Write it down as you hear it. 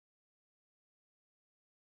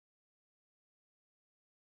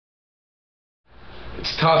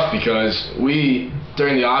tough because we,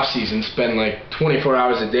 during the off season, spend like 24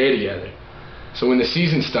 hours a day together. So when the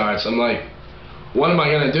season starts, I'm like, what am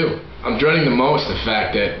I gonna do? I'm dreading the most the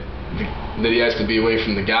fact that he has to be away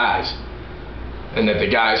from the guys, and that the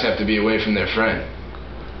guys have to be away from their friend.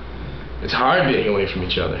 It's hard being away from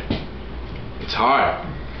each other. It's hard.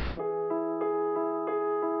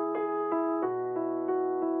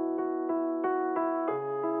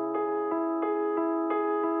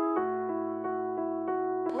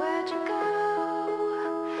 Where'd you go?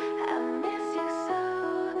 I miss you so.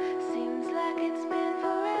 Seems like it's been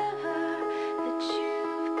forever that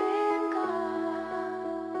you've been gone.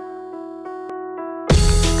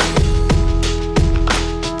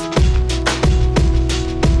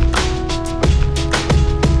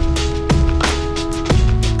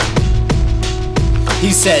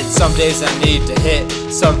 He said, some days I need to hit,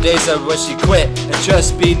 some days I wish you quit and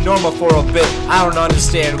just be normal for a bit. I don't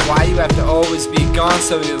understand why you have to always be gone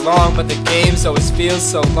so long, but the games always feel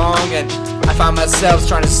so long, and I find myself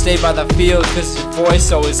trying to stay by the field cause your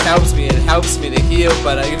voice always helps me, and it helps me to heal,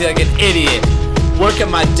 but I feel like an idiot working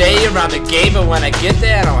my day around the game, and when I get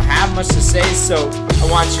there I don't have much to say, so I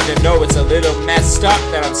want you to know it's a little messed up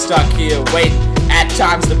that I'm stuck here waiting, at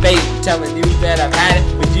times debating, telling you that I've had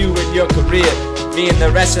it with you and your career. Me and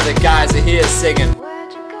the rest of the guys are here singing.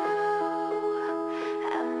 Where'd you go?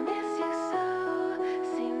 I miss you so.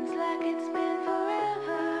 Seems like it's been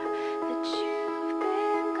forever that you've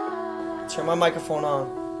been gone. Turn my microphone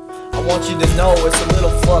on. I want you to know it's a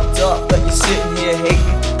little fucked up that you're sitting here hating,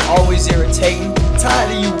 always irritating.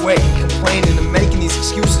 Tired of you waiting, complaining, and making these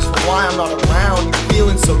excuses for why I'm not around. You're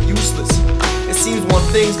feeling so useless. It seems one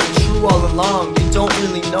thing's been true all along. You don't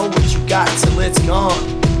really know what you got till it's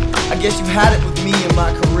gone. I guess you had it with me in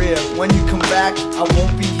my career. When you come back, I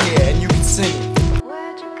won't be here, and you can sing it.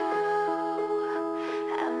 Where'd you go?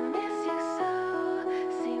 I miss you so.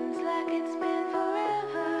 Seems like it's been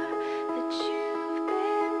forever that you've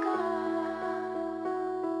been gone.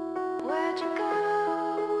 Where'd you go?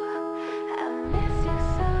 I miss you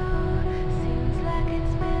so. Seems like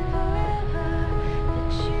it's been forever that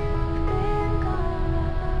you've been gone.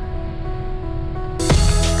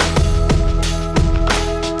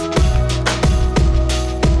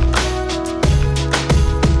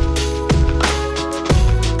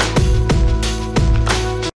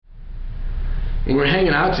 When we're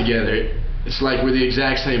hanging out together, it's like we're the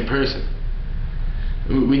exact same person.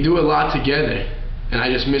 We do a lot together, and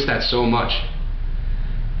I just miss that so much.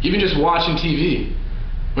 Even just watching TV,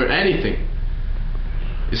 or anything,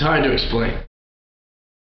 it's hard to explain.